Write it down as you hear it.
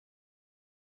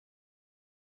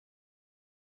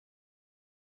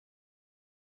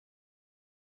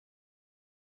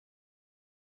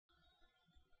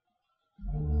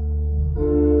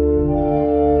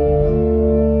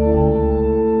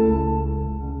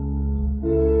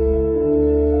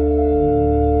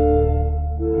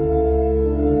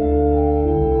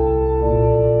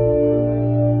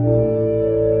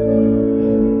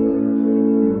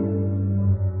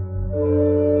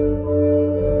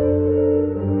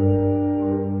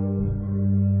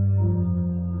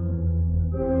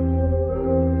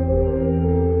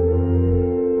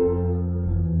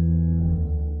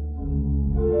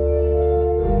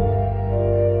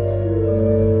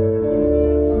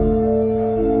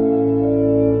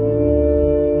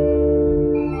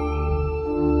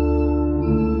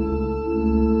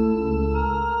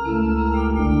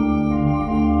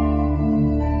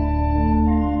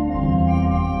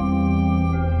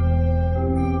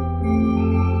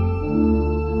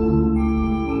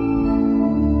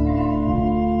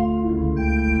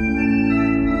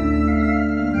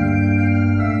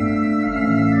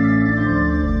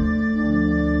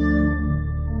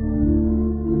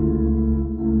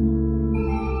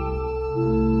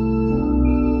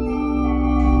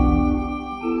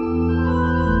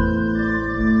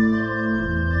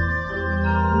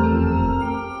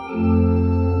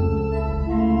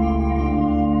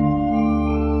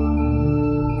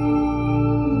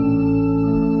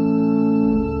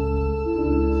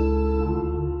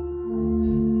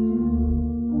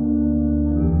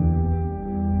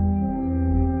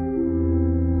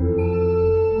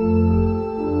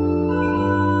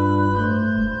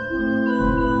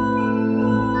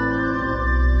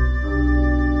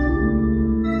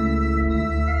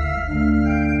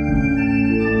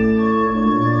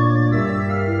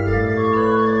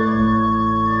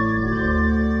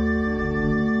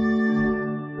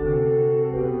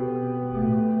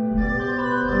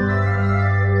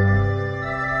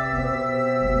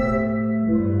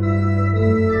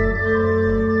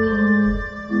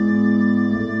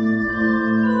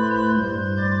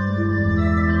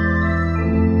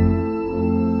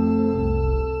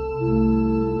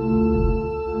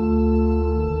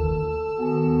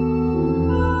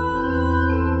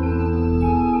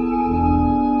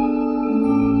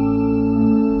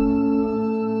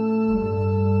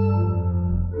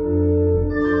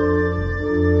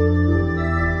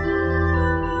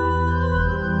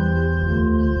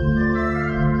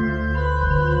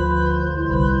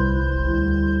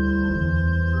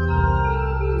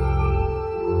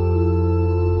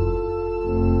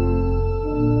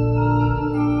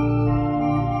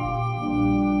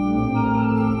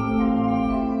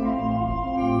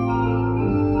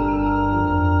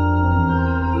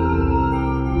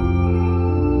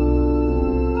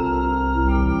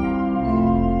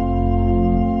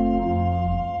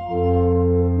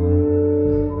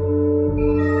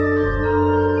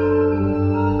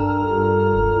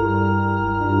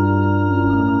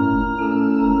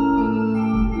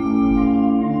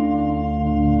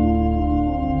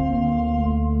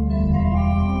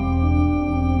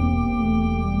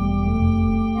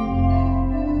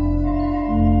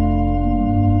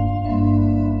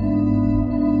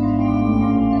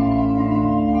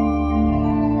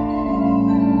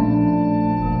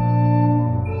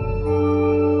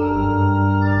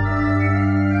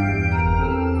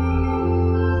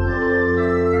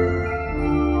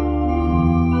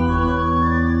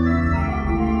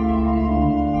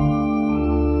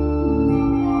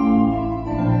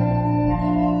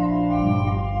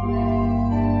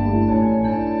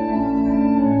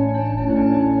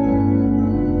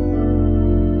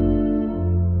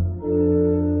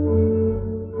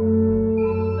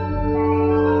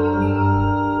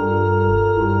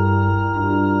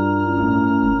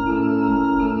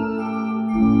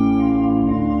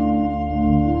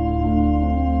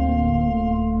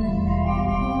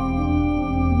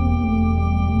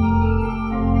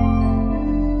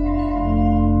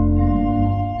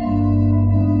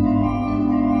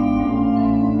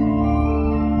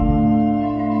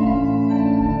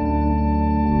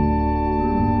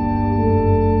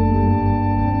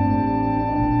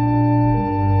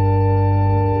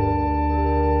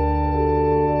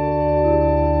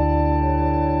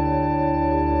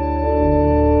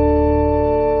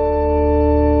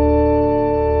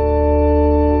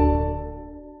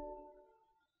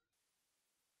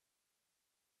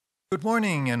Good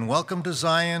morning and welcome to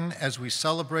Zion as we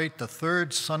celebrate the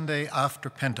third Sunday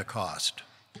after Pentecost.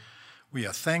 We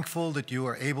are thankful that you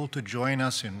are able to join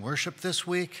us in worship this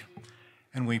week,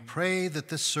 and we pray that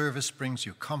this service brings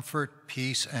you comfort,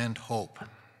 peace, and hope.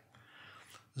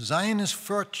 Zion is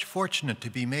fortunate to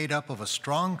be made up of a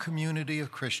strong community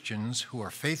of Christians who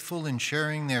are faithful in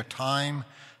sharing their time,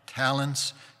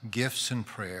 talents, gifts, and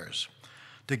prayers.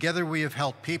 Together we have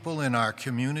helped people in our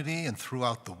community and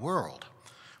throughout the world.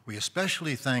 We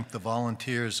especially thank the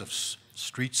volunteers of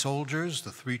Street Soldiers,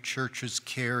 the Three Churches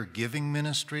Care Giving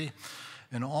Ministry,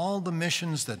 and all the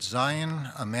missions that Zion,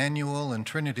 Emmanuel, and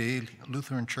Trinity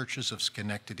Lutheran Churches of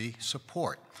Schenectady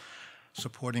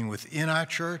supporting within our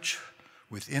church,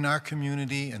 within our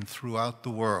community, and throughout the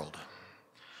world.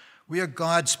 We are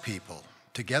God's people,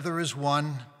 together as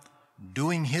one,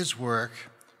 doing His work.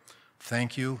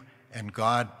 Thank you, and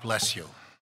God bless you.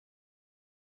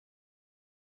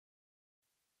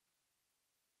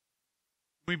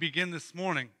 We begin this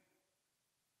morning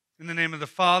in the name of the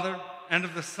Father, and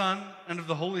of the Son, and of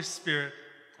the Holy Spirit.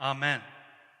 Amen.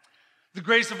 The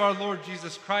grace of our Lord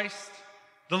Jesus Christ,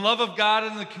 the love of God,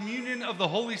 and the communion of the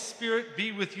Holy Spirit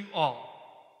be with you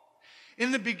all.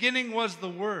 In the beginning was the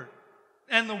Word,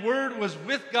 and the Word was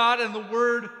with God, and the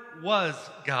Word was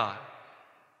God.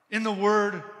 In the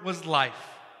Word was life,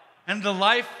 and the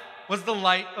life was the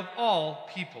light of all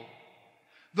people.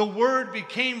 The Word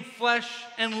became flesh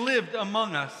and lived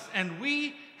among us, and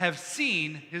we have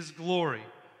seen His glory,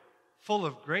 full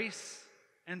of grace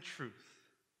and truth.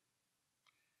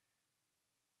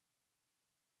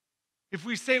 If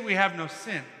we say we have no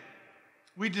sin,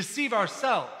 we deceive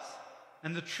ourselves,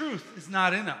 and the truth is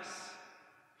not in us.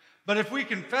 But if we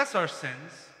confess our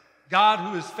sins, God,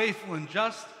 who is faithful and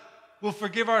just, will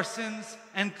forgive our sins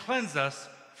and cleanse us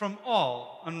from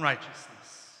all unrighteousness.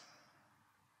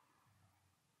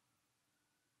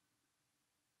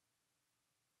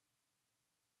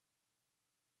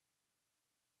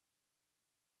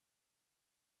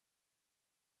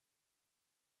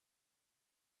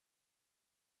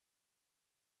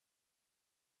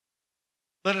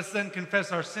 Let us then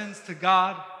confess our sins to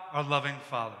God, our loving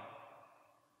Father.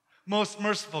 Most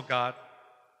merciful God,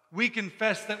 we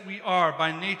confess that we are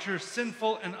by nature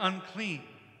sinful and unclean.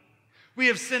 We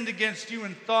have sinned against you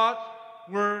in thought,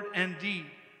 word, and deed,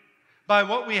 by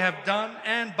what we have done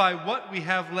and by what we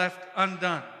have left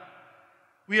undone.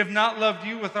 We have not loved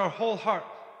you with our whole heart.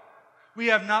 We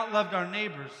have not loved our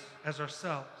neighbors as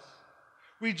ourselves.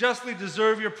 We justly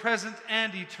deserve your present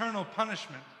and eternal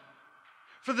punishment.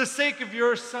 For the sake of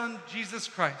your Son, Jesus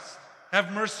Christ,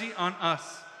 have mercy on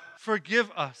us, forgive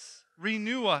us,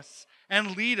 renew us,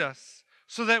 and lead us,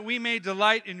 so that we may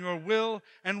delight in your will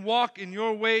and walk in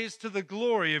your ways to the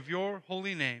glory of your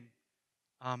holy name.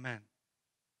 Amen.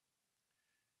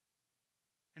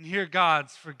 And hear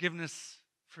God's forgiveness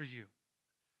for you.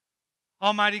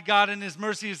 Almighty God in His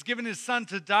mercy has given His Son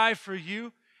to die for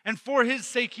you, and for His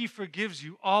sake He forgives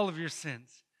you all of your sins.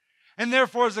 And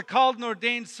therefore, as a called and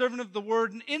ordained servant of the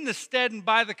Word, and in the stead and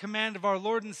by the command of our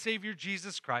Lord and Savior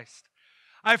Jesus Christ,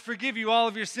 I forgive you all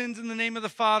of your sins in the name of the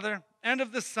Father, and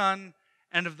of the Son,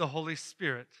 and of the Holy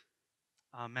Spirit.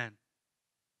 Amen.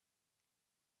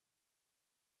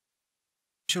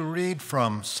 We shall read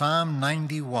from Psalm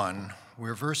 91,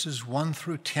 where verses 1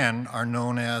 through 10 are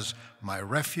known as My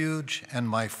Refuge and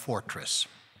My Fortress.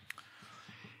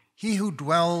 He who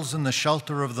dwells in the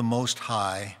shelter of the Most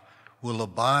High will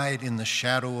abide in the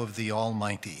shadow of the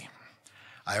Almighty.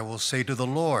 I will say to the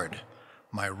Lord,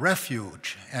 my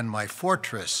refuge and my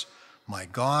fortress, my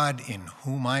God in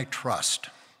whom I trust.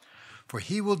 For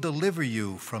he will deliver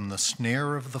you from the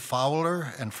snare of the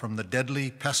fowler and from the deadly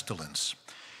pestilence.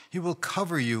 He will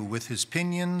cover you with his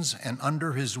pinions, and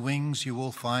under his wings you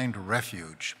will find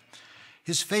refuge.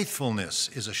 His faithfulness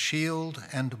is a shield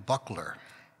and buckler.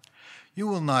 You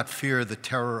will not fear the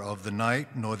terror of the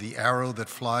night, nor the arrow that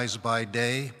flies by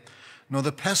day, nor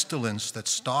the pestilence that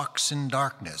stalks in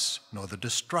darkness, nor the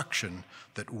destruction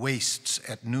that wastes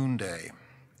at noonday.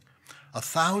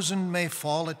 1,000 may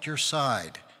fall at your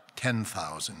side,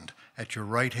 10,000 at your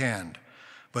right hand,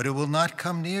 but it will not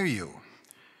come near you.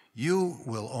 You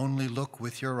will only look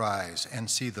with your eyes and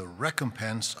see the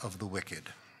recompense of the wicked.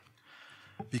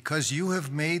 Because you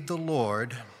have made the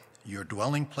Lord, your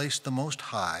dwelling place, the Most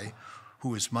High,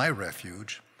 who is my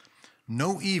refuge,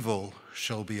 no evil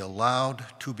shall be allowed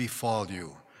to befall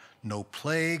you, no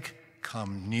plague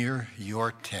come near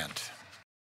your tent.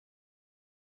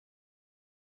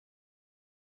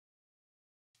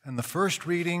 And the first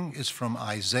reading is from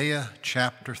Isaiah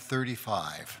chapter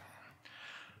 35.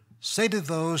 Say to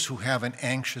those who have an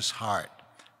anxious heart,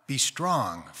 be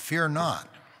strong, fear not.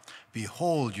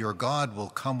 Behold, your God will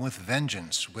come with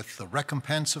vengeance, with the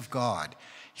recompense of God.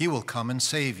 He will come and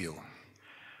save you.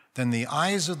 Then the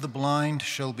eyes of the blind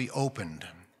shall be opened,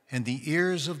 and the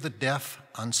ears of the deaf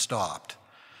unstopped.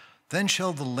 Then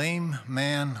shall the lame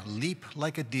man leap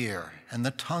like a deer, and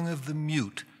the tongue of the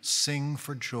mute sing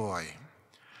for joy.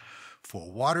 For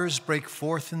waters break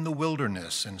forth in the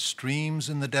wilderness, and streams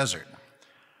in the desert.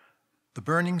 The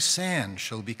burning sand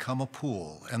shall become a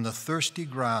pool, and the thirsty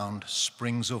ground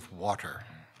springs of water.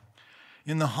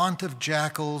 In the haunt of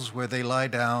jackals where they lie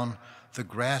down, the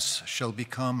grass shall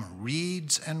become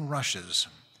reeds and rushes.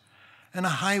 And a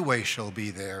highway shall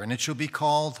be there, and it shall be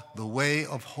called the way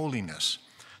of holiness.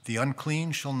 The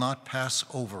unclean shall not pass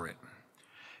over it.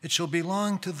 It shall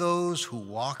belong to those who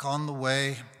walk on the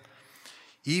way.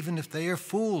 Even if they are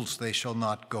fools, they shall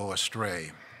not go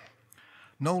astray.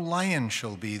 No lion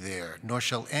shall be there, nor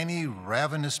shall any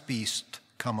ravenous beast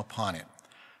come upon it.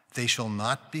 They shall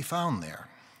not be found there.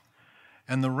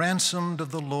 And the ransomed of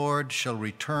the Lord shall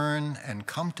return and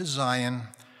come to Zion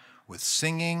with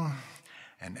singing,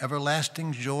 and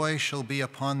everlasting joy shall be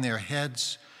upon their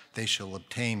heads. They shall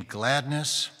obtain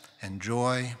gladness and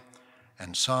joy,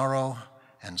 and sorrow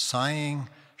and sighing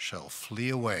shall flee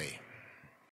away.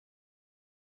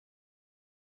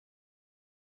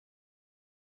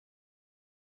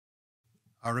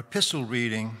 Our epistle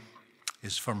reading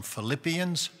is from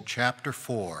Philippians chapter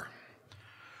 4.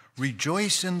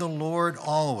 Rejoice in the Lord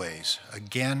always.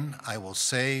 Again, I will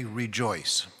say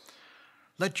rejoice.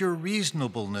 Let your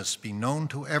reasonableness be known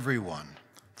to everyone.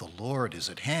 The Lord is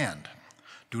at hand.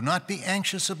 Do not be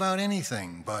anxious about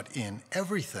anything, but in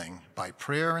everything, by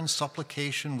prayer and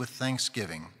supplication with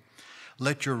thanksgiving,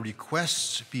 let your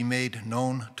requests be made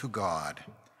known to God.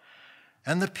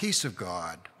 And the peace of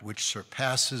God, which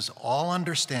surpasses all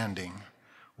understanding,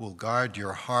 will guard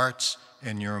your hearts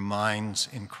and your minds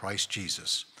in Christ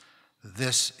Jesus.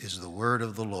 This is the word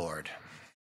of the Lord.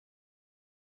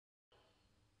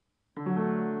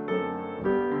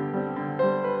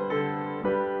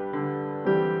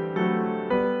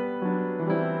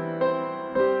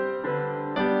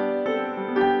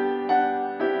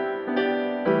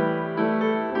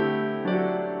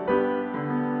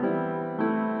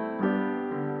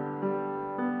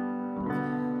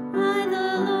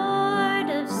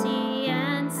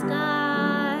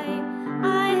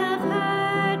 I have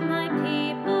heard my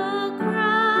people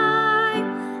cry.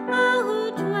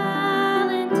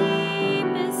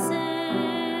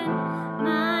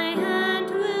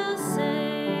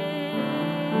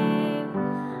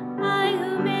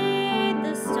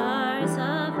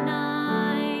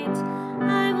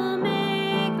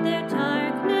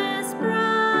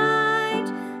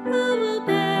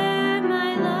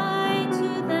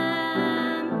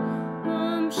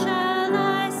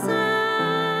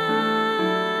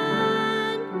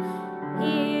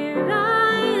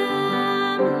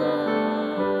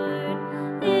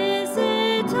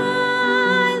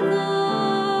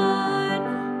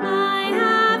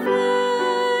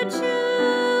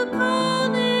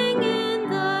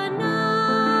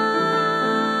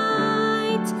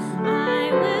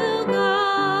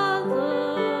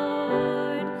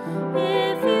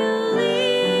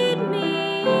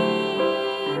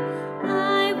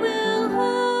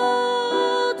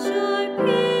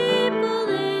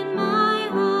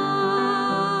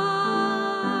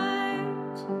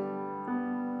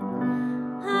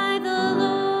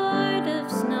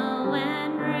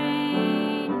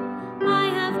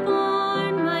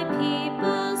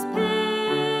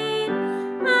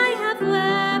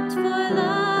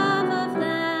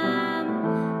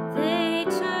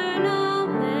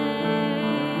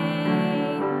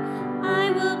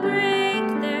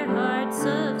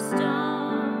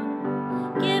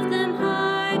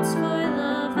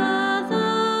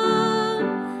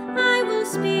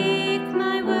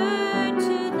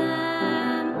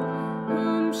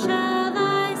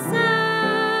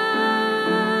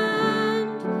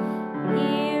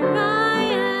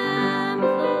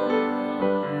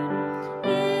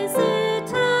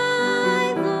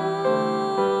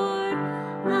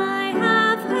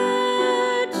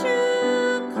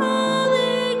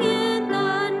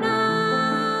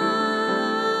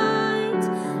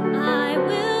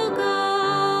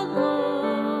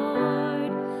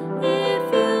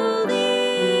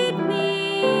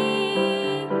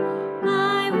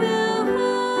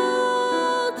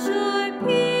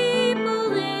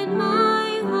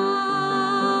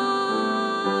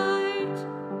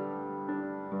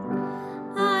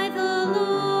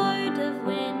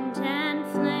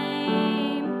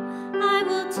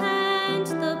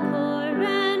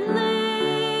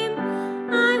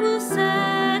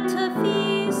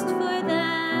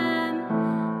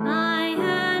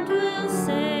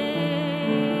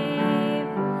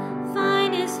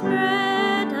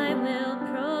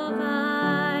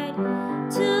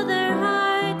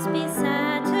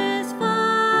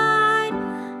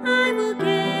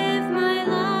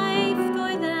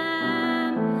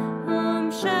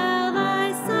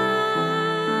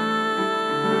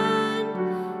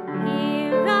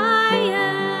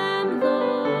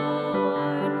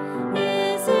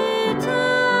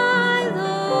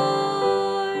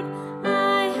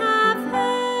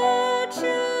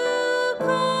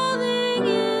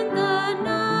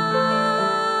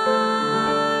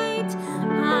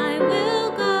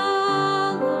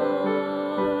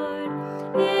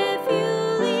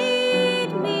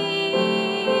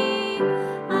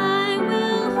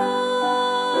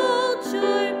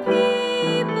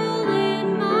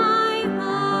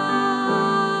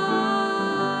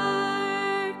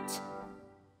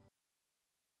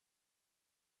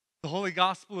 Holy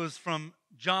Gospel is from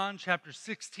John chapter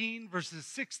 16, verses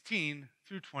 16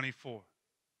 through 24.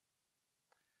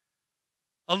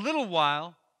 A little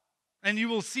while, and you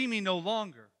will see me no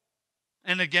longer.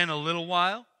 And again a little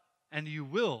while, and you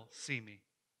will see me.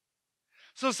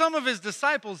 So some of his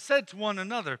disciples said to one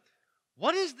another,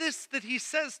 "What is this that he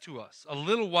says to us? A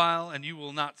little while, and you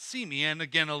will not see me, and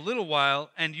again a little while,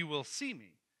 and you will see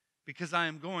me, because I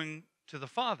am going to the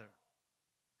Father."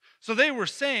 So they were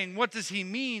saying, "What does he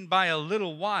mean by a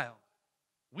little while?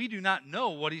 We do not know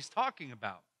what he's talking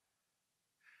about."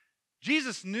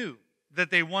 Jesus knew that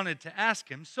they wanted to ask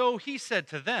him, so he said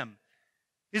to them,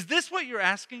 "Is this what you're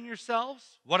asking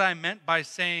yourselves? What I meant by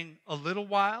saying a little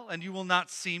while, and you will not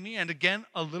see me, and again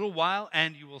a little while,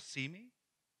 and you will see me?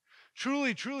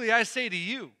 Truly, truly, I say to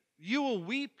you, you will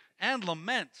weep and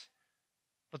lament,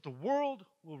 but the world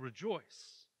will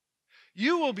rejoice.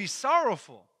 You will be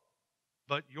sorrowful,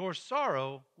 but your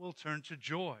sorrow will turn to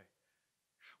joy.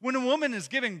 When a woman is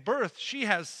giving birth, she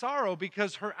has sorrow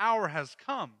because her hour has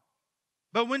come.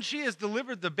 But when she has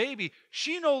delivered the baby,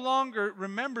 she no longer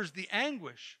remembers the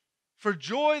anguish for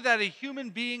joy that a human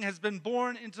being has been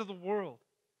born into the world.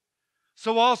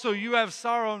 So also you have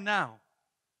sorrow now,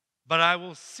 but I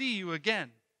will see you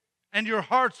again, and your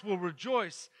hearts will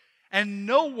rejoice, and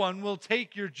no one will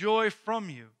take your joy from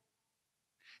you.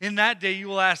 In that day you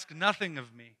will ask nothing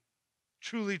of me.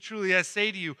 Truly, truly, I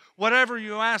say to you, whatever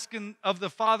you ask of the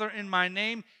Father in my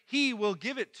name, he will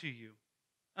give it to you.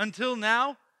 Until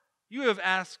now, you have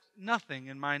asked nothing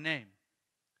in my name.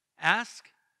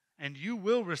 Ask, and you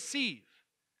will receive,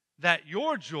 that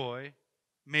your joy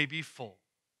may be full."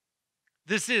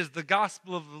 This is the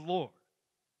gospel of the Lord.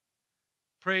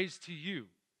 Praise to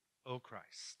you, O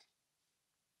Christ.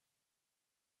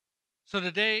 So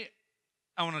today,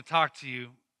 I want to talk to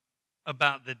you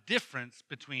about the difference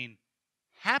between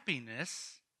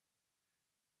happiness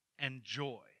and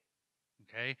joy.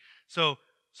 Okay? So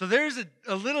there's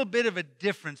a little bit of a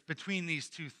difference between these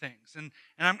two things. And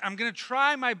I'm going to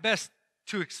try my best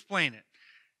to explain it.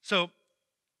 So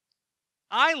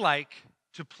I like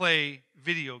to play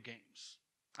video games.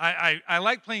 I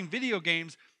like playing video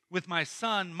games with my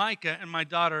son, Micah, and my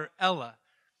daughter, Ella.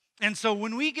 And so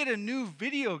when we get a new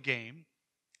video game,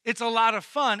 it's a lot of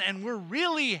fun, and we're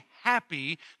really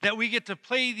happy that we get to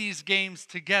play these games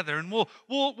together. And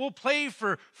we'll play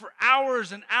for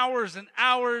hours and hours and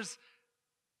hours.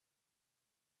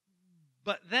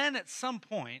 But then at some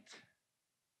point,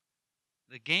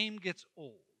 the game gets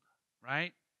old,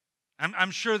 right? I'm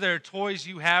sure there are toys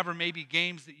you have or maybe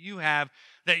games that you have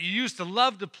that you used to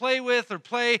love to play with or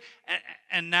play,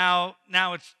 and now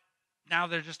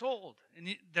they're just old,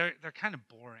 and they're kind of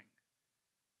boring.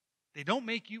 They don't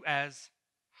make you as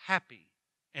happy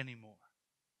anymore.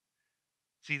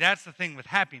 See, that's the thing with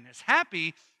happiness.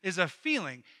 Happy is a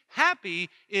feeling. Happy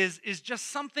is just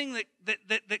something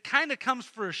that kind of comes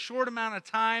for a short amount of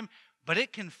time, but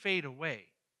it can fade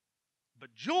away.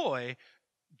 But joy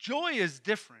is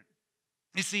different.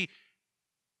 You see,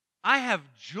 I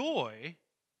have joy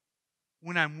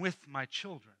when I'm with my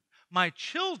children. My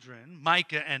children,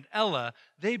 Micah and Ella,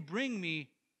 they bring me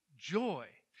joy.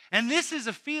 And this is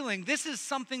a feeling, this is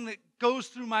something that goes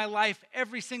through my life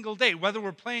every single day, whether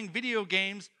we're playing video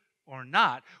games or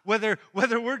not, whether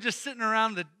we're just sitting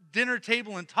around the dinner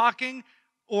table and talking,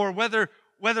 or whether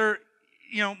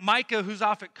Micah, who's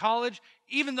off at college,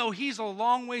 even though he's a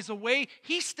long ways away,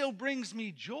 he still brings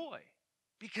me joy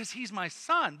because he's my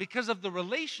son, because of the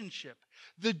relationship.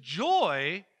 The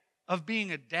joy of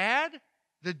being a dad,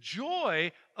 the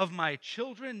joy of my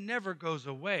children never goes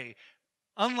away.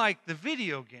 Unlike the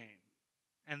video game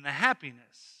and the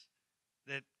happiness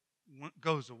that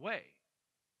goes away.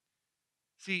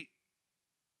 See,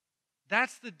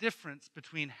 that's the difference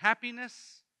between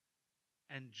happiness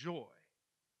and joy.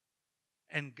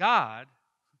 And God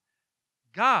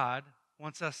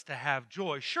wants us to have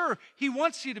joy. Sure, he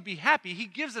wants you to be happy. He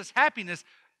gives us happiness.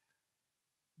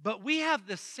 But we have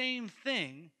the same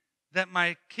thing that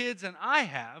my kids and I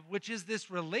have, which is this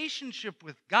relationship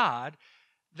with God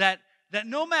that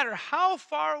no matter how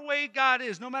far away God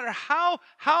is, no matter how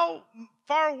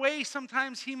far away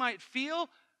sometimes he might feel,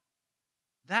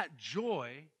 that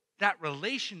joy, that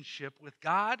relationship with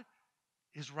God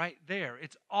is right there.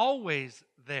 It's always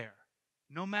there,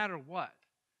 no matter what.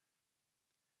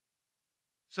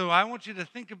 So I want you to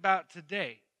think about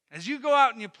today. As you go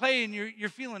out and you play and you're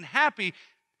feeling happy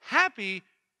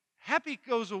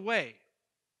goes away.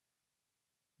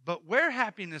 But where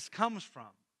happiness comes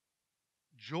from,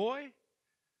 joy,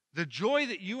 The joy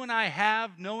that you and I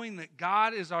have knowing that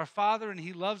God is our Father and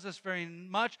He loves us very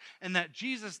much, and that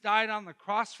Jesus died on the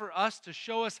cross for us to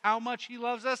show us how much He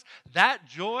loves us, that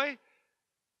joy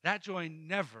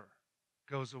never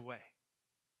goes away.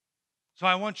 So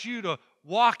I want you to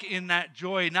walk in that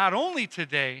joy not only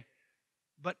today,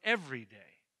 but every day,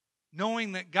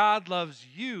 knowing that God loves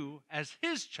you as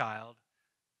His child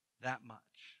that much.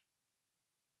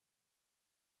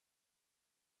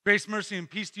 Grace, mercy, and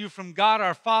peace to you from God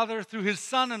our Father, through His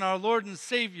Son and our Lord and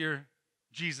Savior,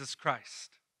 Jesus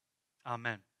Christ.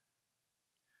 Amen.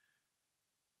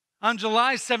 On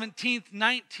July 17th,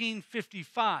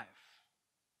 1955,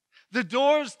 the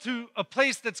doors to a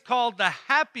place that's called the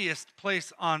happiest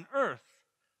place on earth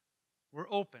were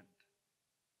opened.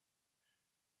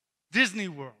 Disney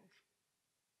World,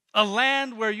 a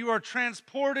land where you are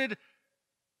transported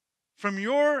from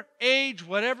your age,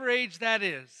 whatever age that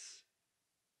is,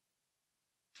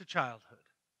 to childhood.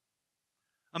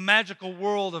 A magical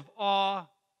world of awe,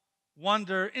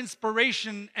 wonder,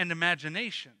 inspiration, and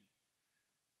imagination.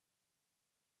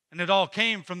 And it all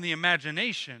came from the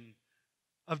imagination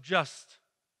of just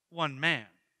one man,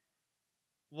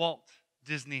 Walt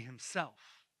Disney himself.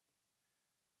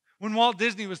 When Walt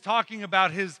Disney was talking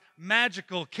about his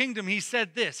magical kingdom, he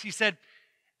said this. He said,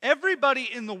 "Everybody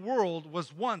in the world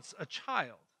was once a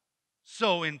child.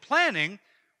 So in planning,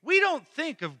 we don't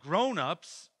think of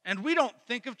grown-ups and we don't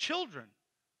think of children,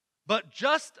 but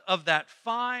just of that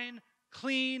fine,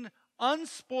 clean,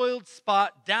 unspoiled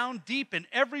spot down deep in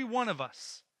every one of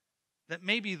us that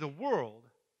maybe the world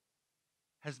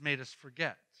has made us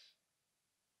forget."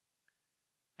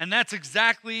 And that's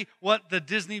exactly what the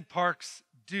Disney parks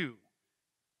do.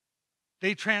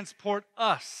 They transport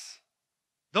us,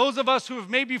 those of us who have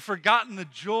maybe forgotten the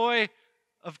joy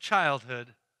of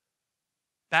childhood,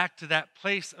 back to that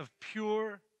place of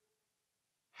pure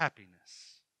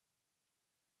happiness.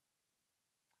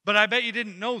 But I bet you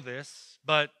didn't know this,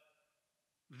 but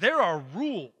there are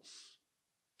rules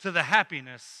to the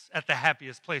happiness at the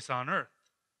happiest place on earth.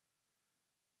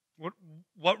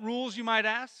 What rules, you might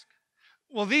ask?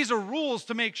 Well, these are rules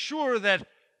to make sure that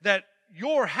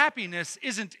your happiness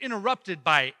isn't interrupted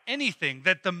by anything,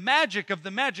 that the magic of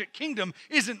the Magic Kingdom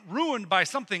isn't ruined by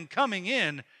something coming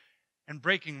in and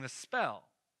breaking the spell.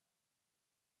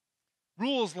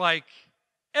 Rules like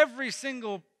every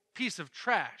single piece of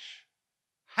trash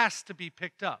has to be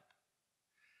picked up,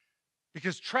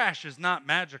 because trash is not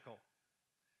magical.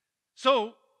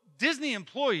 So Disney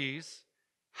employees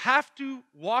have to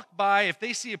walk by. If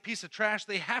they see a piece of trash,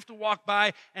 they have to walk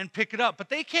by and pick it up. But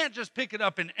they can't just pick it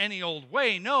up in any old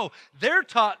way. No, they're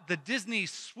taught the Disney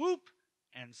swoop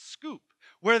and scoop,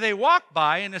 where they walk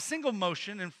by in a single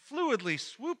motion and fluidly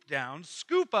swoop down,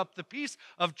 scoop up the piece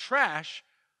of trash,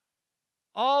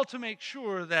 all to make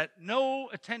sure that no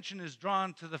attention is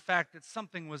drawn to the fact that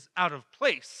something was out of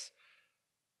place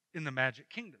in the Magic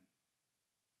Kingdom.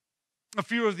 A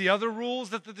few of the other rules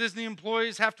that the Disney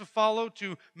employees have to follow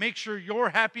to make sure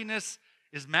your happiness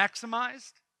is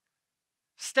maximized.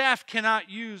 Staff cannot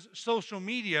use social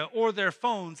media or their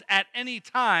phones at any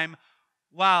time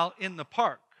while in the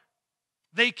park.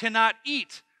 They cannot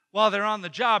eat while they're on the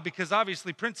job, because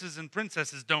obviously princes and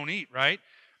princesses don't eat, right?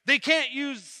 They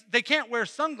can't wear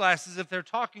sunglasses if they're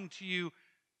talking to you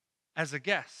as a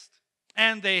guest.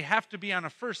 And they have to be on a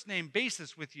first-name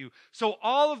basis with you. So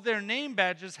all of their name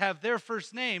badges have their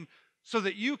first name so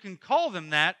that you can call them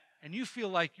that and you feel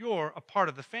like you're a part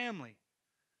of the family.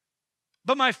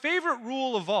 But my favorite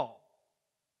rule of all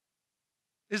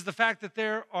is the fact that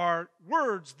there are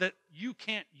words that you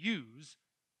can't use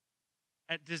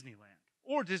at Disneyland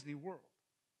or Disney World.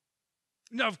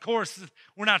 Now, of course,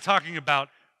 we're not talking about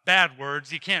bad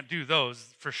words. You can't do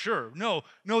those for sure. No,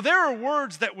 there are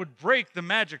words that would break the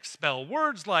magic spell.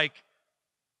 Words like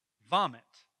vomit.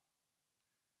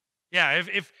 Yeah,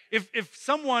 if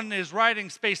someone is riding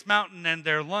Space Mountain and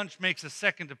their lunch makes a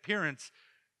second appearance,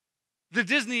 the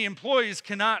Disney employees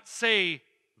cannot say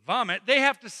vomit. They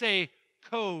have to say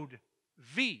code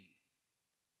V.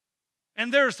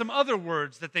 And there are some other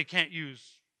words that they can't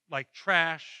use, like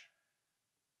trash,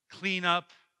 cleanup.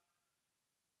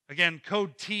 Again,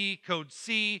 code T, code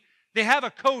C. They have a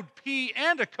code P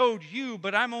and a code U,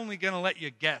 but I'm only going to let you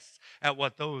guess at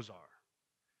what those are.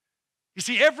 You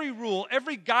see, every rule,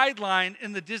 every guideline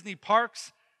in the Disney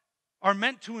parks are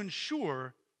meant to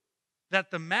ensure that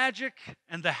the magic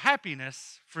and the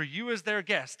happiness for you as their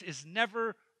guest is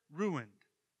never ruined,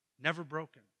 never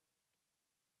broken.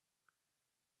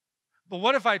 But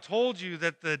what if I told you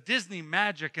that the Disney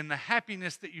magic and the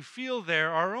happiness that you feel there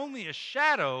are only a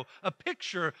shadow, a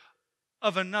picture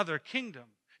of another kingdom?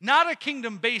 Not a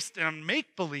kingdom based on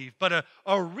make-believe, but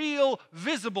a real,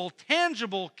 visible,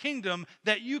 tangible kingdom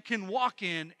that you can walk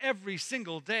in every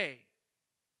single day.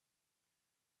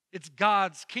 It's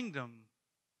God's kingdom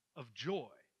of joy.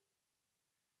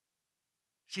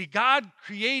 See, God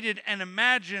created and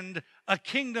imagined a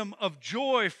kingdom of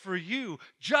joy for you.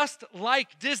 Just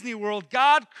like Disney World,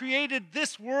 God created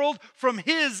this world from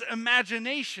his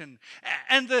imagination.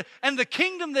 And the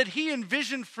kingdom that he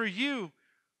envisioned for you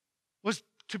was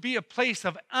to be a place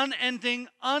of unending,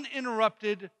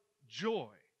 uninterrupted joy.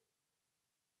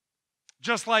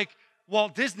 Just like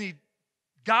Walt Disney,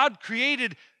 God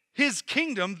created his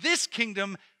kingdom, this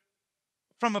kingdom,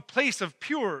 from a place of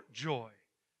pure joy.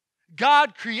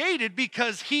 God created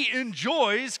because he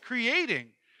enjoys creating.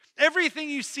 Everything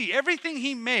you see, everything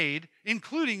he made,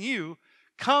 including you,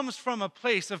 comes from a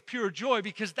place of pure joy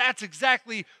because that's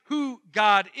exactly who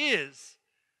God is.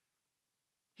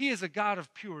 He is a God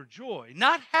of pure joy.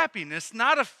 Not happiness,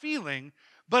 not a feeling,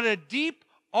 but a deep,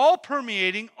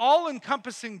 all-permeating,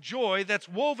 all-encompassing joy that's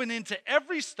woven into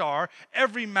every star,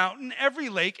 every mountain, every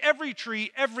lake, every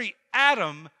tree, every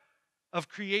atom of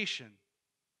creation.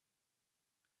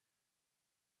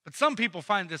 But some people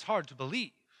find this hard to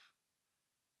believe.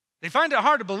 They find it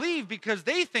hard to believe because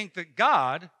they think that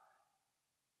God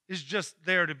is just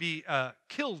there to be a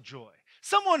killjoy.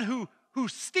 Someone who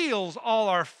steals all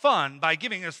our fun by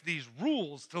giving us these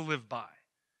rules to live by.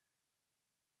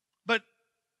 But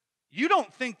you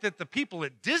don't think that the people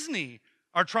at Disney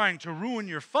are trying to ruin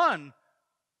your fun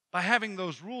by having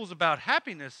those rules about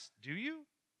happiness, do you?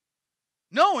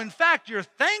 No, in fact, you're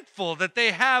thankful that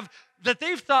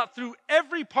they've thought through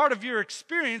every part of your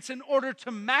experience in order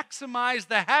to maximize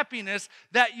the happiness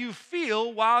that you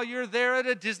feel while you're there at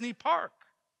a Disney park.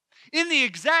 In the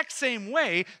exact same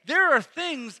way, there are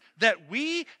things that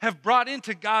we have brought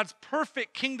into God's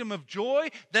perfect kingdom of joy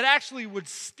that actually would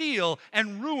steal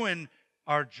and ruin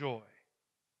our joy.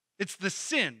 It's the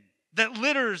sin that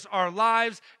litters our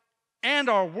lives and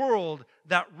our world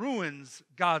that ruins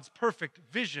God's perfect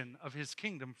vision of his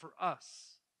kingdom for us.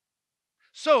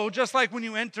 So, just like when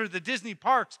you enter the Disney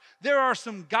parks, there are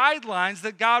some guidelines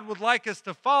that God would like us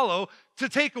to follow to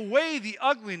take away the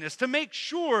ugliness, to make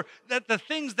sure that the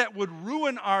things that would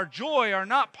ruin our joy are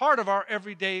not part of our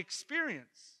everyday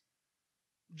experience.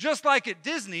 Just like at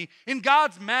Disney, in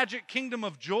God's magic kingdom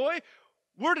of joy,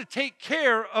 we're to take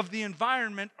care of the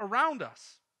environment around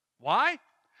us. Why?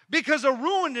 Because a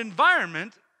ruined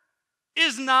environment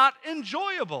is not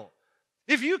enjoyable.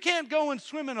 If you can't go and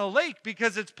swim in a lake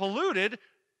because it's polluted,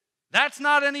 that's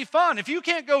not any fun. If you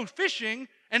can't go fishing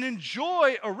and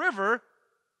enjoy a river,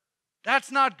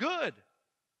 that's not good.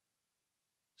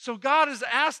 So God has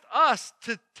asked us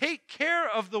to take care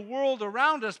of the world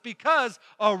around us because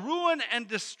a ruined and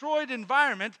destroyed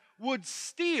environment would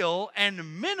steal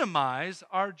and minimize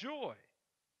our joy.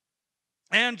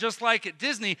 And just like at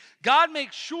Disney, God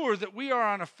makes sure that we are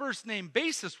on a first-name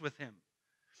basis with him.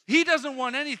 He doesn't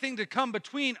want anything to come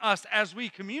between us as we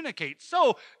communicate.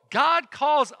 So God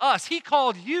calls us. He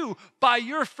called you by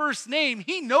your first name.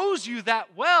 He knows you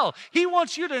that well. He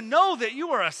wants you to know that you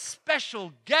are a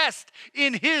special guest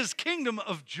in his kingdom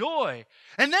of joy.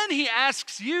 And then he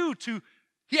asks you to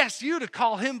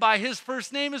call him by his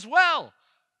first name as well.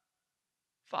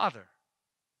 Father.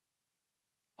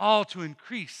 All to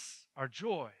increase our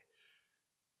joy.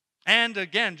 And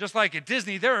again, just like at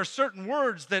Disney, there are certain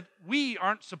words that we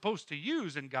aren't supposed to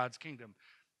use in God's kingdom.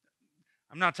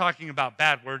 I'm not talking about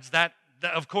bad words. That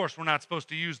of course, we're not supposed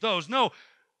to use those. No,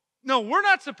 we're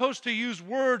not supposed to use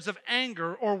words of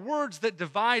anger or words that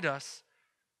divide us.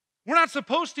 We're not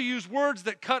supposed to use words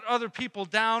that cut other people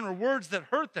down or words that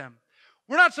hurt them.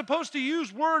 We're not supposed to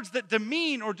use words that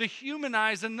demean or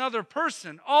dehumanize another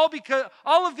person, all because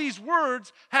all of these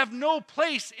words have no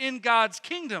place in God's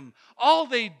kingdom. All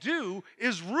they do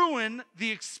is ruin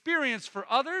the experience for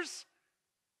others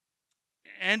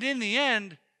and in the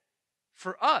end,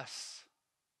 for us.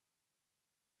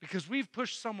 Because we've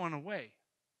pushed someone away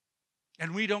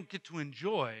and we don't get to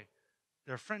enjoy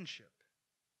their friendship.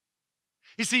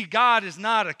 You see, God is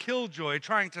not a killjoy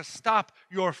trying to stop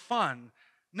your fun.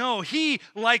 No, he,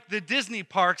 like the Disney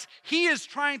parks, he is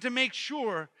trying to make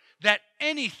sure that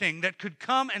anything that could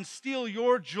come and steal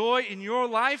your joy in your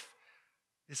life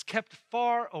is kept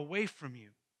far away from you.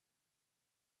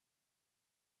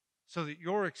 So that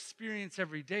your experience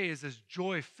every day is as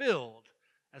joy-filled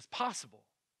as possible.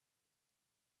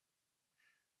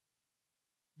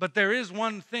 But there is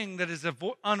one thing that is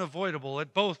unavoidable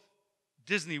at both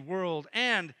Disney World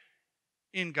and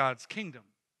in God's kingdom.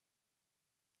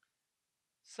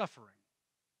 Suffering.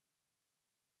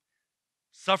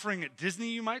 Suffering at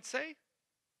Disney, you might say?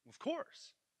 Of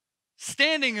course.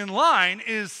 standing in line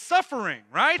is suffering,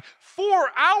 right? 4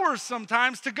 hours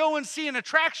sometimes to go and see an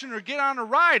attraction or get on a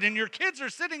ride, and your kids are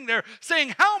sitting there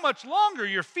saying, how much longer?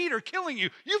 Your feet are killing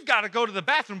you. You've got to go to the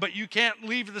bathroom, but you can't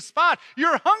leave the spot.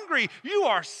 You're hungry. You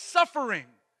are suffering.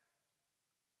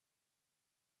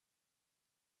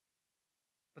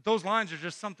 But those lines are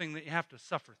just something that you have to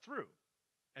suffer through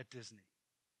at Disney.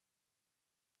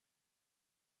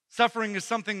 Suffering is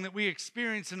something that we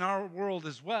experience in our world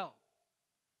as well.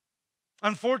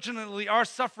 Unfortunately, our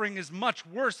suffering is much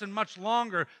worse and much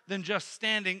longer than just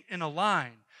standing in a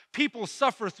line. People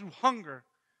suffer through hunger,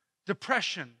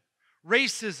 depression,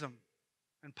 racism,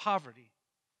 and poverty.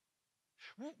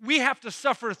 We have to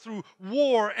suffer through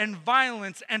war and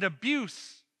violence and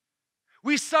abuse.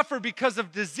 We suffer because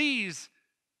of disease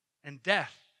and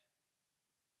death.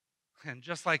 And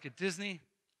just like at Disney,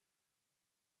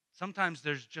 sometimes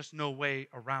there's just no way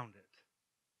around it.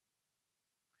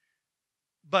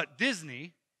 But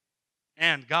Disney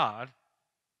and God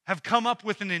have come up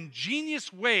with an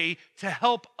ingenious way to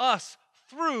help us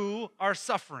through our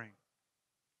suffering.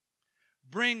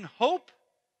 Bring hope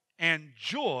and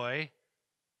joy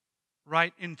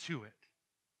right into it.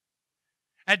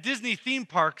 At Disney theme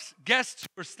parks, guests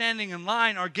who are standing in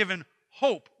line are given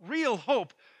hope, real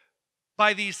hope,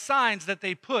 by these signs that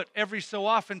they put every so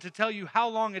often to tell you how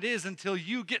long it is until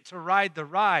you get to ride the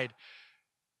ride.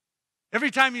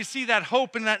 Every time you see that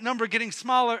hope and that number getting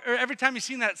smaller, or every time you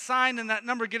see that sign and that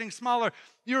number getting smaller,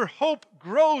 your hope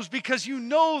grows because you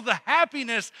know the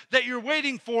happiness that you're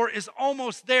waiting for is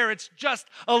almost there. It's just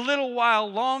a little while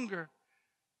longer.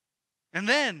 And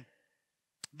then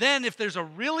if there's a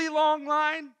really long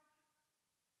line,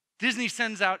 Disney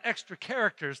sends out extra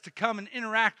characters to come and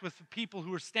interact with the people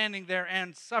who are standing there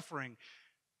and suffering.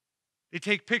 They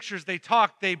take pictures, they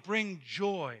talk, they bring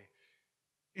joy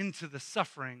into the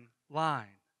suffering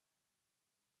line.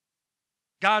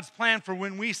 God's plan for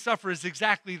when we suffer is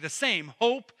exactly the same,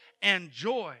 hope and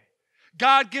joy.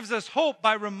 God gives us hope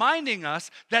by reminding us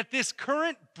that this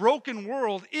current broken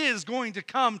world is going to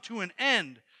come to an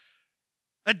end.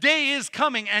 A day is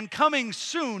coming and coming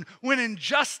soon when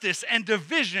injustice and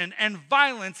division and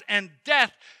violence and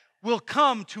death will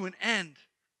come to an end.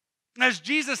 As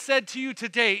Jesus said to you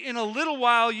today, in a little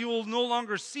while you will no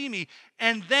longer see me,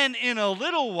 and then in a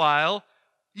little while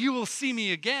you will see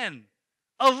me again.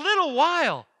 A little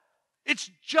while. It's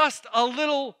just a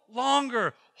little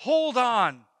longer. Hold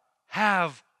on.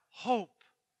 Have hope.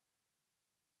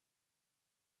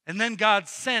 And then God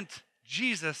sent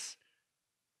Jesus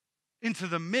into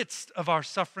the midst of our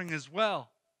suffering as well.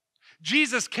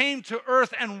 Jesus came to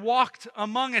earth and walked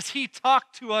among us. He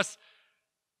talked to us.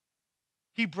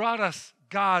 He brought us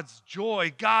God's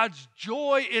joy. God's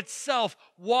joy itself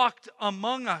walked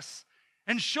among us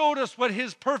and showed us what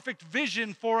his perfect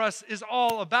vision for us is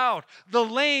all about. The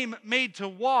lame made to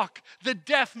walk, the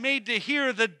deaf made to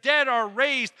hear, the dead are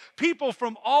raised, people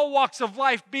from all walks of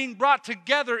life being brought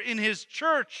together in his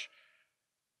church.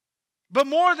 But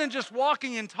more than just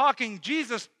walking and talking,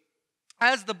 Jesus,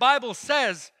 as the Bible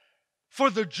says, for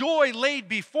the joy laid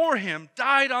before him,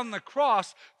 died on the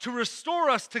cross to restore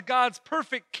us to God's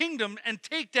perfect kingdom and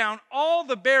take down all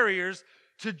the barriers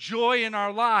to joy in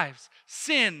our lives,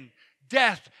 sin,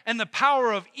 death, and the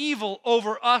power of evil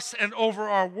over us and over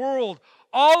our world.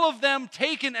 All of them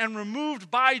taken and removed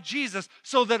by Jesus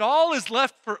so that all is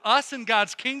left for us in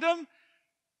God's kingdom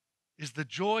is the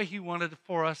joy he wanted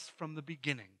for us from the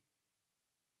beginning.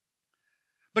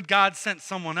 But God sent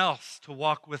someone else to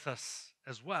walk with us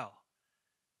as well.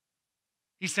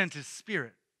 He sent his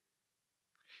Spirit.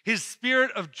 His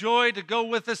Spirit of joy to go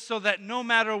with us so that no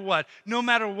matter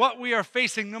what we are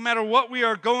facing, no matter what we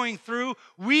are going through,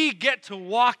 we get to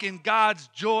walk in God's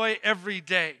joy every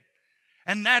day.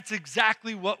 And that's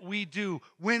exactly what we do.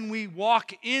 When we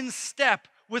walk in step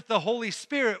with the Holy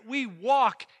Spirit, we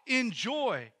walk in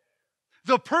joy.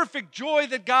 The perfect joy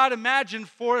that God imagined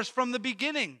for us from the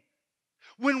beginning.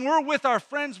 When we're with our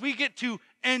friends, we get to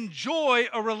enjoy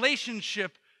a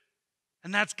relationship,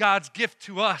 and that's God's gift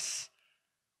to us.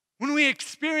 When we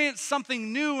experience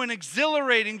something new and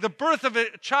exhilarating, the birth of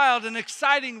a child, an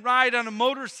exciting ride on a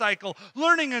motorcycle,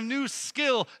 learning a new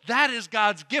skill, that is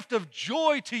God's gift of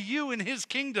joy to you in his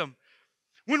kingdom.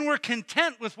 When we're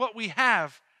content with what we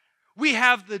have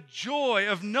the joy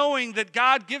of knowing that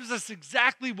God gives us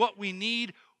exactly what we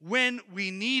need when we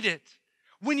need it.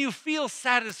 When you feel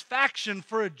satisfaction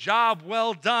for a job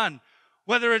well done,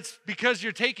 whether it's because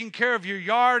you're taking care of your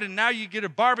yard and now you get a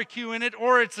barbecue in it,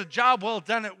 or it's a job well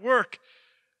done at work,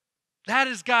 that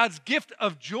is God's gift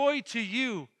of joy to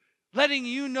you, letting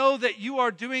you know that you are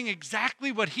doing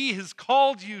exactly what he has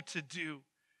called you to do.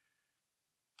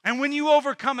 And when you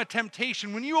overcome a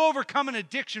temptation, when you overcome an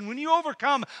addiction, when you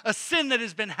overcome a sin that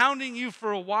has been hounding you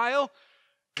for a while,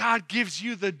 God gives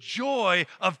you the joy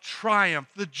of triumph,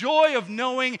 the joy of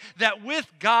knowing that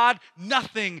with God,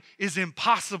 nothing is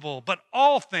impossible, but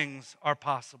all things are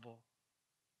possible.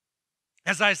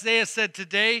 As Isaiah said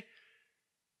today,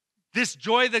 this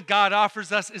joy that God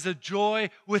offers us is a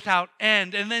joy without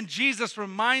end. And then Jesus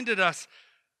reminded us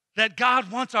that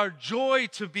God wants our joy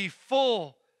to be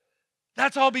full.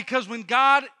 That's all because when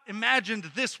God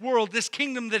imagined this world, this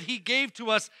kingdom that he gave to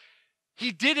us,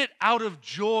 he did it out of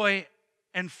joy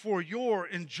and for your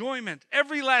enjoyment.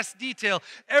 Every last detail,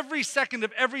 every second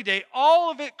of every day, all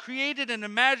of it created and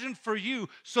imagined for you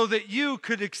so that you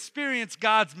could experience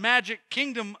God's magic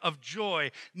kingdom of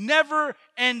joy,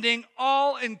 never-ending,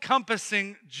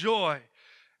 all-encompassing joy.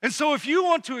 And so if you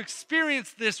want to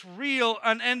experience this real,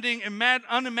 unending,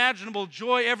 unimaginable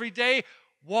joy every day,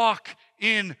 walk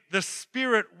in the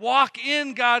Spirit. Walk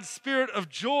in God's Spirit of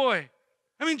joy.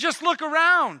 I mean, just look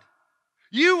around.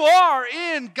 You are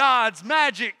in God's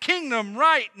magic kingdom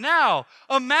right now.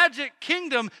 A magic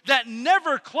kingdom that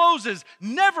never closes,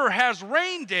 never has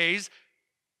rain days,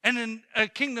 and in a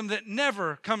kingdom that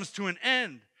never comes to an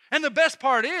end. And the best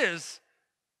part is,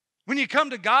 when you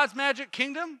come to God's magic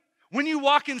kingdom, when you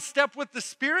walk in step with the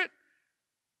Spirit,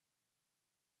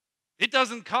 it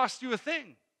doesn't cost you a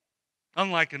thing.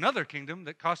 Unlike another kingdom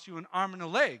that cost you an arm and a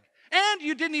leg. And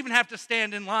you didn't even have to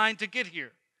stand in line to get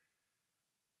here.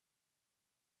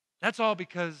 That's all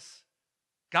because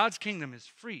God's kingdom is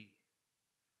free.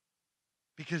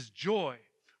 Because joy,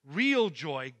 real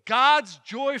joy, God's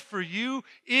joy for you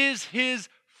is his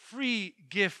free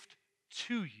gift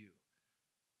to you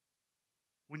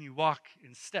when you walk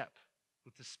in step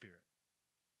with the Spirit.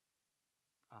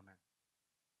 Amen.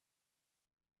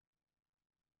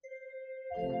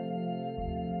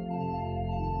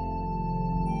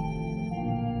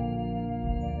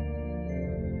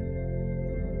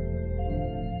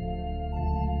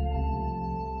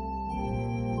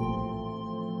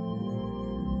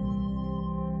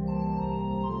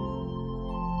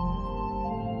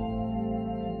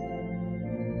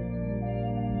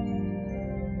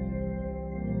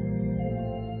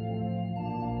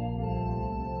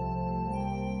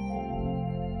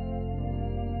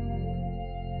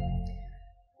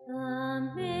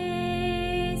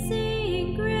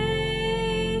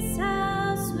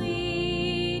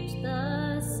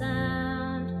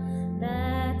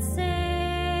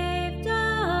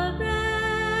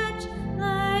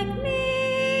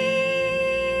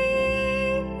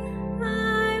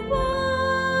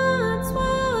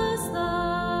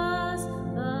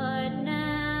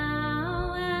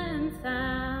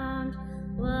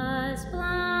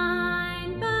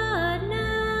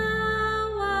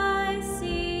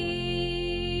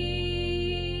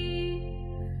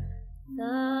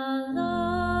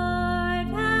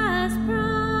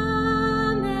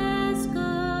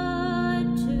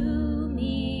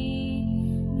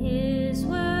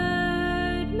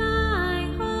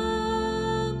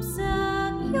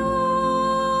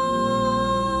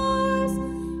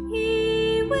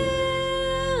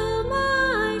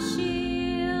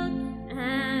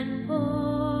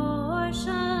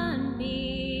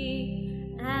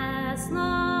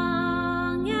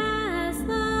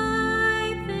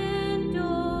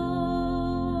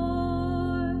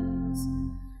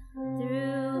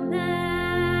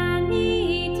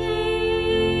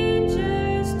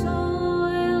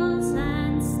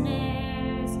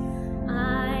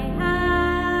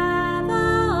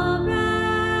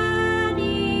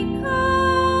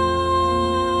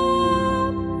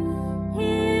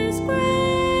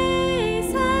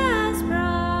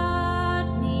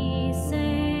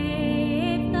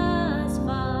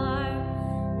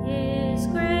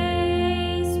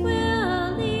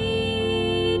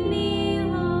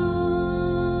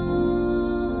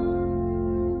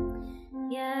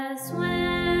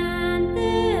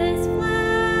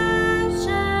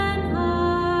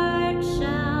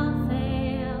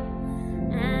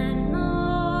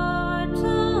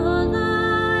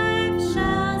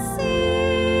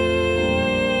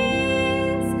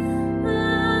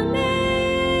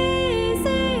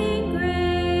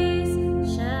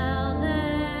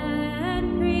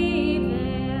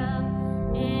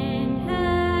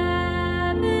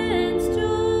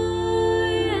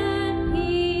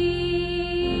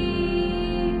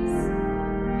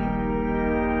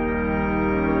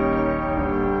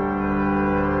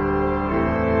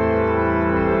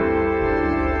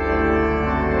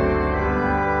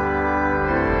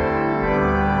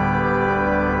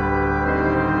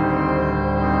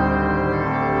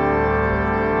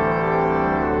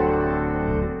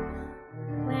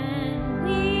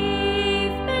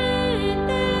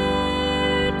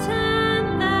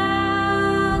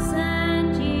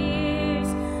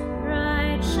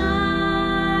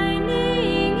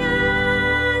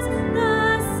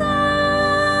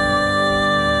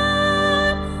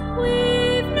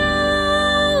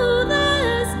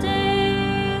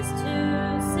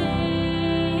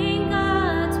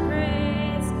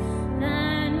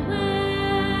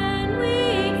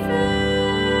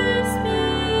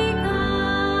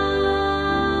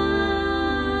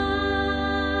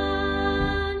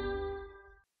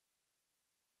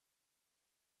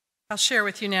 I'll share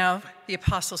with you now the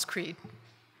Apostles' Creed.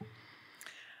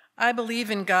 I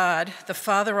believe in God, the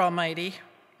Father Almighty,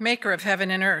 maker of heaven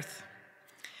and earth,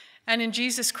 and in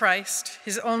Jesus Christ,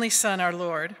 his only Son, our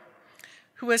Lord,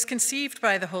 who was conceived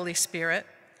by the Holy Spirit,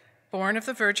 born of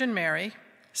the Virgin Mary,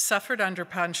 suffered under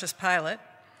Pontius Pilate,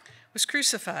 was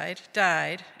crucified,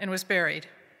 died, and was buried.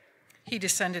 He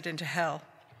descended into hell.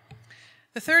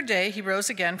 The third day he rose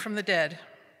again from the dead.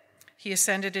 He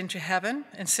ascended into heaven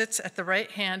and sits at the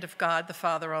right hand of God the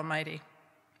Father Almighty.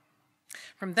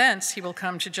 From thence he will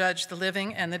come to judge the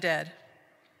living and the dead.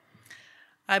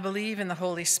 I believe in the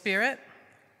Holy Spirit,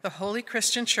 the holy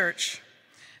Christian Church,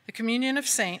 the communion of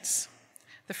saints,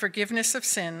 the forgiveness of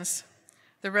sins,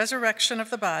 the resurrection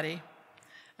of the body,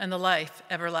 and the life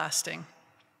everlasting.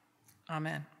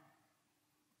 Amen.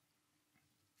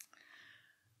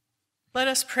 Let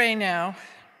us pray now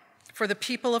for the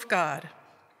people of God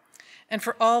and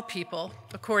for all people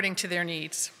according to their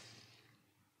needs.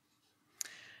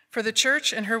 For the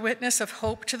church and her witness of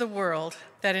hope to the world,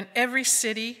 that in every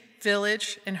city,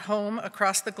 village, and home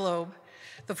across the globe,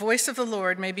 the voice of the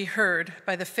Lord may be heard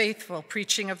by the faithful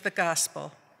preaching of the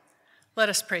gospel. Let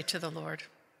us pray to the Lord.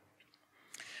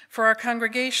 For our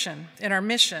congregation and our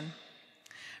mission,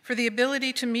 for the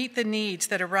ability to meet the needs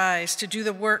that arise to do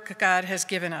the work God has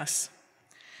given us.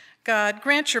 God,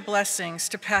 grant your blessings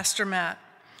to Pastor Matt,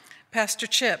 Pastor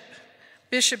Chip,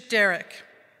 Bishop Derek,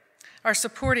 our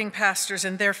supporting pastors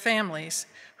and their families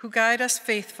who guide us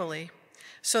faithfully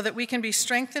so that we can be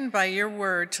strengthened by your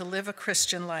word to live a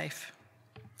Christian life.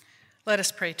 Let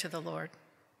us pray to the Lord.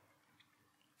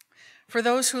 For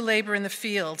those who labor in the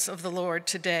fields of the Lord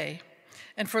today,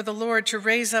 and for the Lord to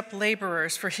raise up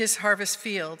laborers for his harvest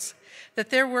fields, that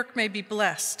their work may be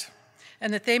blessed,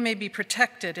 and that they may be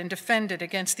protected and defended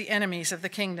against the enemies of the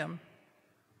kingdom.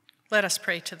 Let us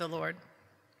pray to the Lord.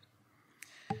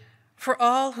 For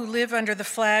all who live under the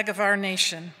flag of our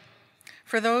nation,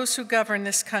 for those who govern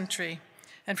this country,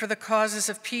 and for the causes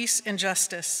of peace and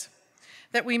justice,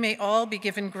 that we may all be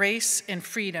given grace and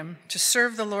freedom to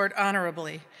serve the Lord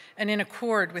honorably and in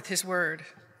accord with his word.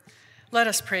 Let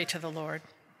us pray to the Lord.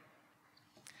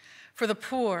 For the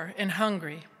poor and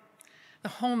hungry, the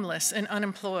homeless and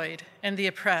unemployed, and the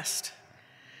oppressed,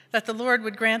 that the Lord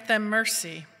would grant them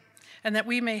mercy, and that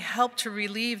we may help to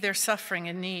relieve their suffering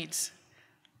and needs.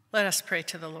 Let us pray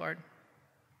to the Lord.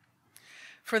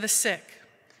 For the sick,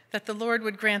 that the Lord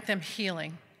would grant them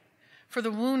healing. For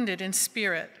the wounded in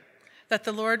spirit, that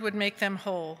the Lord would make them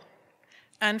whole.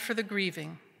 And for the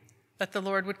grieving, that the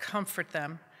Lord would comfort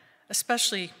them,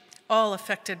 especially all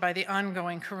affected by the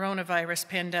ongoing coronavirus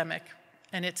pandemic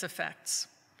and its effects.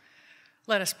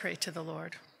 Let us pray to the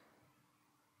Lord.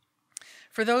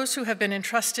 For those who have been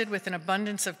entrusted with an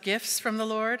abundance of gifts from the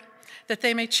Lord, that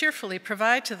they may cheerfully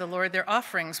provide to the Lord their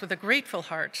offerings with a grateful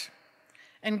heart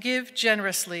and give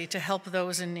generously to help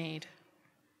those in need.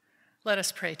 Let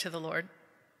us pray to the Lord.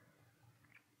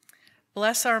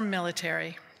 Bless our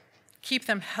military. Keep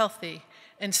them healthy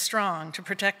and strong to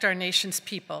protect our nation's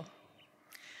people.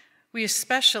 We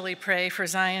especially pray for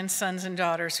Zion's sons and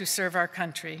daughters who serve our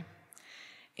country.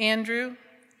 Andrew,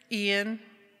 Ian,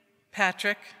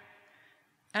 Patrick,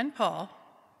 and Paul.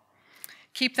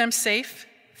 Keep them safe,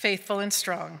 faithful, and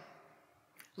strong.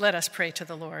 Let us pray to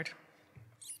the Lord.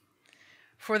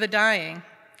 For the dying,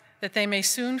 that they may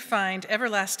soon find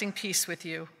everlasting peace with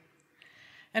you,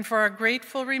 and for our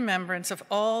grateful remembrance of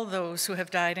all those who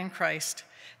have died in Christ,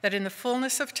 that in the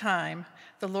fullness of time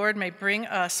the Lord may bring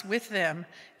us with them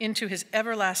into his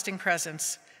everlasting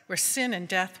presence, where sin and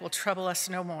death will trouble us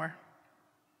no more.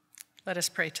 Let us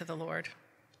pray to the Lord.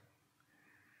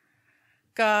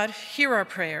 God, hear our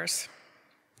prayers.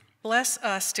 Bless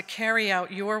us to carry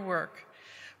out your work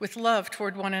with love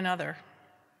toward one another.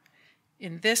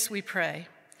 In this we pray,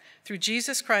 through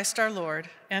Jesus Christ our Lord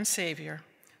and Savior,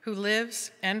 who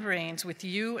lives and reigns with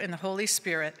you in the Holy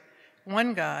Spirit,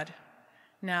 one God,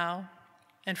 now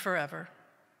and forever.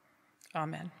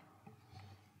 Amen.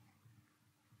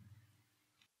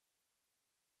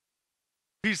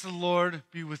 Peace of the Lord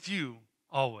be with you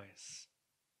always.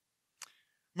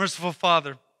 Merciful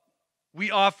Father, we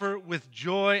offer with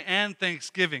joy and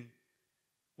thanksgiving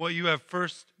what you have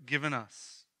first given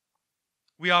us.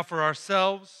 We offer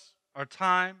ourselves, our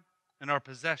time, and our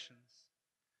possessions,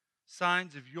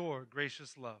 signs of your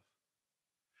gracious love.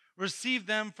 Receive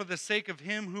them for the sake of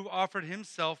him who offered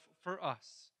himself for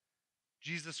us,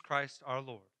 Jesus Christ our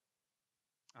Lord.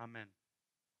 Amen.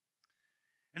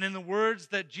 And in the words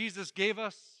that Jesus gave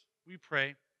us, we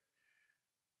pray,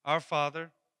 Our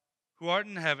Father, who art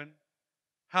in heaven,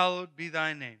 hallowed be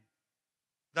thy name.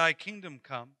 Thy kingdom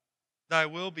come, thy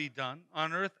will be done,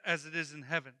 on earth as it is in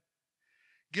heaven.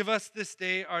 Give us this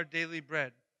day our daily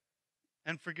bread,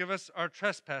 and forgive us our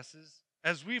trespasses,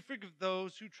 as we forgive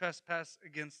those who trespass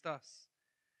against us.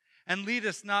 And lead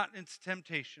us not into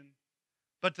temptation,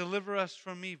 but deliver us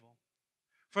from evil.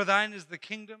 For thine is the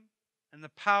kingdom, and the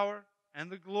power, and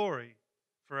the glory,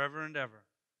 forever and ever.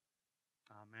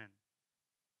 Amen.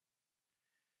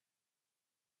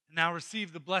 Now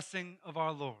receive the blessing of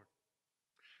our Lord.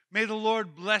 May the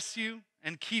Lord bless you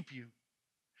and keep you.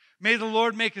 May the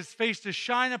Lord make his face to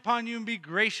shine upon you and be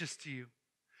gracious to you.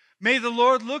 May the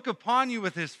Lord look upon you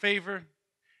with his favor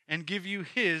and give you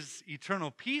his eternal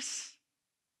peace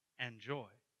and joy.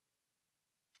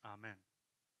 Amen.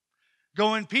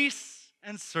 Go in peace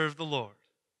and serve the Lord.